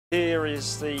Here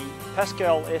is the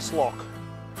Paskal Aqualoc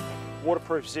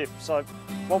waterproof zip. So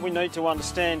what we need to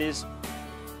understand is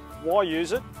why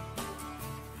use it.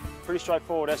 Pretty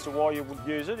straightforward as to why you would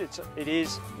use it. It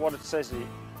is what it says here.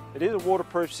 It is a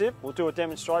waterproof zip. We'll do a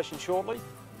demonstration shortly.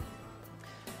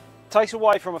 Takes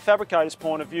away from a fabricator's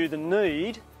point of view the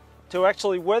need to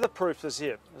actually weatherproof the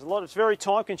zip. It's very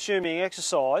time consuming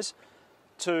exercise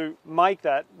to make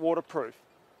that waterproof.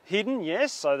 Hidden,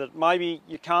 yes, so that maybe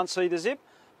you can't see the zip,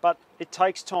 but it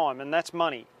takes time and that's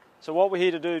money. So what we're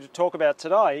here to do to talk about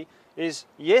today is,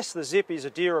 yes, the zip is a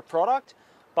dearer product,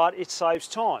 but it saves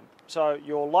time. So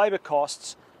your labour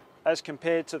costs as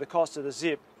compared to the cost of the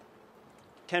zip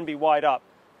can be weighed up.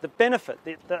 The benefit,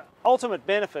 the ultimate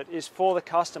benefit is for the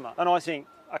customer, and I think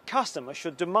a customer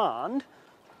should demand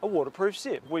a waterproof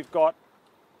zip. We've got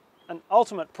an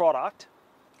ultimate product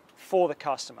for the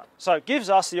customer. So it gives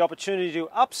us the opportunity to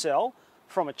upsell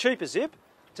from a cheaper zip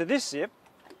to this zip,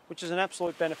 which is an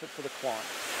absolute benefit for the client.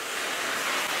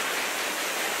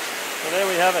 So there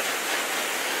we have it,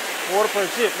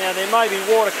 waterproof zip. Now there may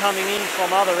be water coming in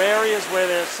from other areas where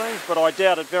there's things, but I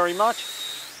doubt it very much.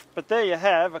 But there you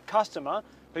have a customer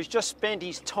who's just spent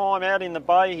his time out in the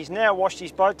bay. He's now washed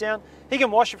his boat down. He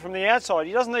can wash it from the outside.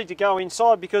 He doesn't need to go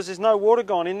inside because there's no water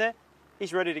gone in there.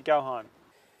 He's ready to go home.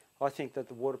 I think that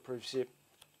the waterproof zip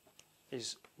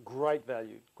is great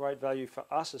value for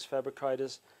us as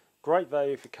fabricators, great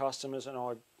value for customers, and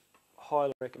I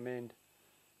highly recommend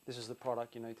this is the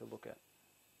product you need to look at.